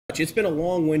It's been a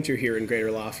long winter here in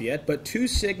Greater Lafayette, but two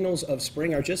signals of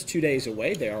spring are just 2 days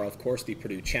away. They are, of course, the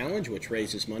Purdue Challenge, which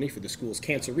raises money for the school's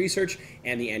cancer research,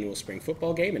 and the annual spring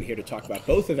football game. And here to talk about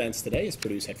both events today is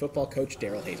Purdue's head football coach,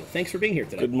 Darrell Hazell. Thanks for being here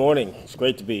today. Good morning. It's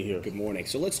great to be here. Good morning.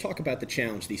 So let's talk about the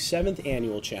challenge, the 7th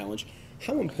annual challenge.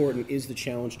 How important is the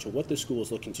challenge to what the school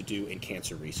is looking to do in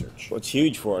cancer research? Well, it's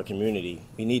huge for our community.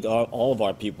 We need all of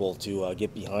our people to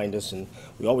get behind us, and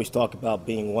we always talk about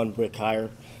being one brick higher.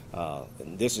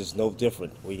 And this is no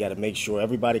different. We got to make sure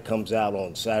everybody comes out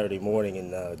on Saturday morning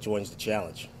and joins the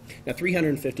challenge. Now,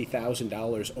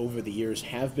 $350,000 over the years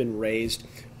have been raised.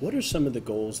 What are some of the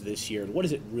goals this year, and what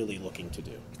is it really looking to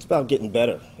do? It's about getting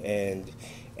better, and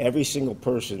every single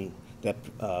person that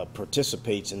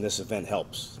participates in this event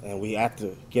helps. And we have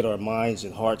to get our minds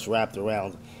and hearts wrapped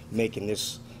around making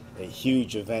this a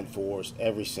huge event for us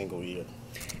every single year.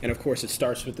 And of course, it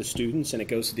starts with the students and it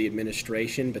goes to the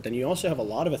administration, but then you also have a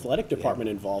lot of athletic department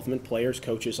involvement, players,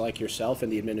 coaches like yourself,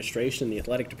 and the administration, the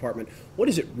athletic department. What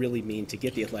does it really mean to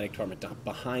get the athletic department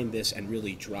behind this and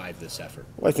really drive this effort?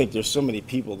 Well, I think there's so many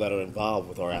people that are involved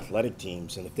with our athletic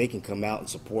teams, and if they can come out and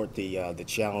support the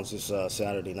challenge this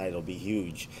Saturday night, it'll be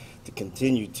huge to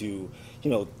continue to,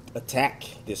 attack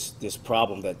this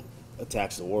problem that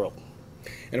attacks the world.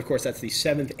 And of course, that's the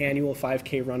 7th annual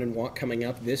 5K Run and Walk coming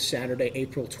up this Saturday,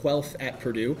 April 12th at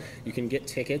Purdue. You can get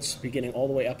tickets beginning all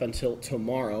the way up until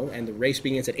tomorrow, and the race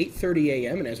begins at 8:30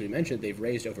 a.m. And as we mentioned, they've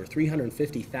raised over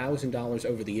 $350,000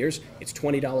 over the years. It's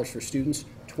 $20 for students,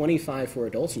 $25 for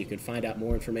adults, and you can find out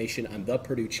more information on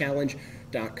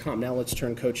thepurduechallenge.com. Now let's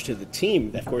turn, Coach, to the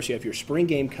team. Of course, you have your spring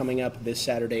game coming up this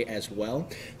Saturday as well.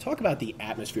 Talk about the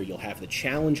atmosphere. You'll have the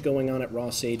challenge going on at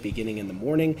Ross-Ade beginning in the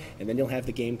morning, and then you'll have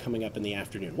the game coming up in the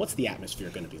afternoon. What's the atmosphere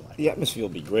going to be like? The atmosphere will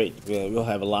be great. We'll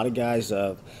have a lot of guys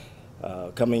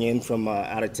coming in from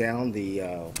out of town.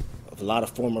 A lot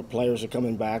of former players are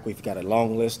coming back. We've got a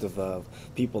long list of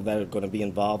people that are going to be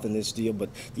involved in this deal. But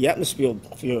the atmosphere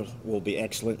will be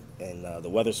excellent, and the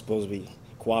weather's supposed to be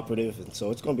cooperative, and so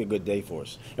it's going to be a good day for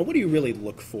us. And what do you really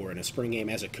look for in a spring game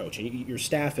as a coach, and your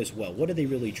staff as well? What do they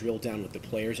really drill down with the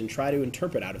players and try to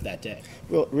interpret out of that day?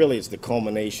 Well, really, it's the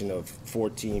culmination of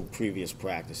 14 previous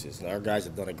practices, and our guys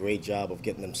have done a great job of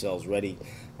getting themselves ready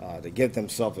to give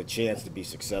themselves a chance to be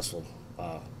successful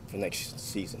for next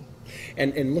season.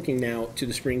 And looking now to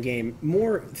the spring game,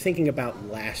 more thinking about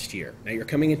last year. Now you're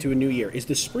coming into a new year. Is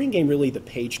the spring game really the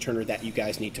page-turner that you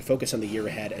guys need to focus on the year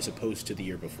ahead as opposed to the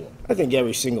year before? I think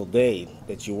every single day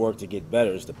that you work to get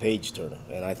better is the page-turner,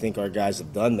 and I think our guys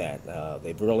have done that.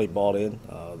 They've really bought in.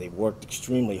 They've worked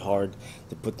extremely hard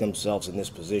to put themselves in this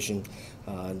position.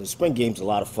 The spring game's a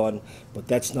lot of fun, but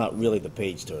that's not really the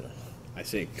page-turner. I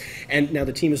see. And now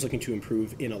the team is looking to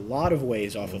improve in a lot of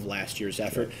ways off of last year's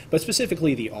effort, but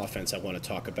specifically the offense I want to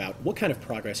talk about. What kind of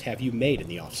progress have you made in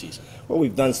the offseason? Well,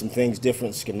 we've done some things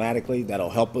different schematically that'll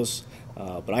help us,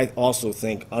 but I also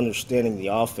think understanding the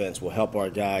offense will help our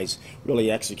guys really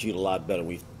execute a lot better.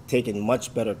 We've taken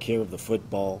much better care of the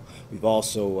football. We've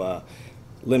also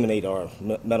eliminated our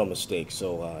mental mistakes.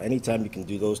 So anytime you can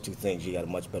do those two things, you got a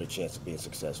much better chance of being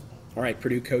successful. All right,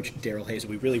 Purdue coach Darrell Hazell,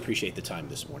 we really appreciate the time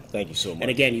this morning. Thank you so much. And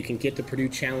again, you can get the Purdue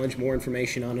Challenge, more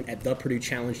information on it at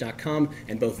thepurduechallenge.com,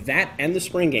 and both that and the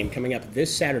spring game coming up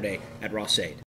this Saturday at Ross-Ade.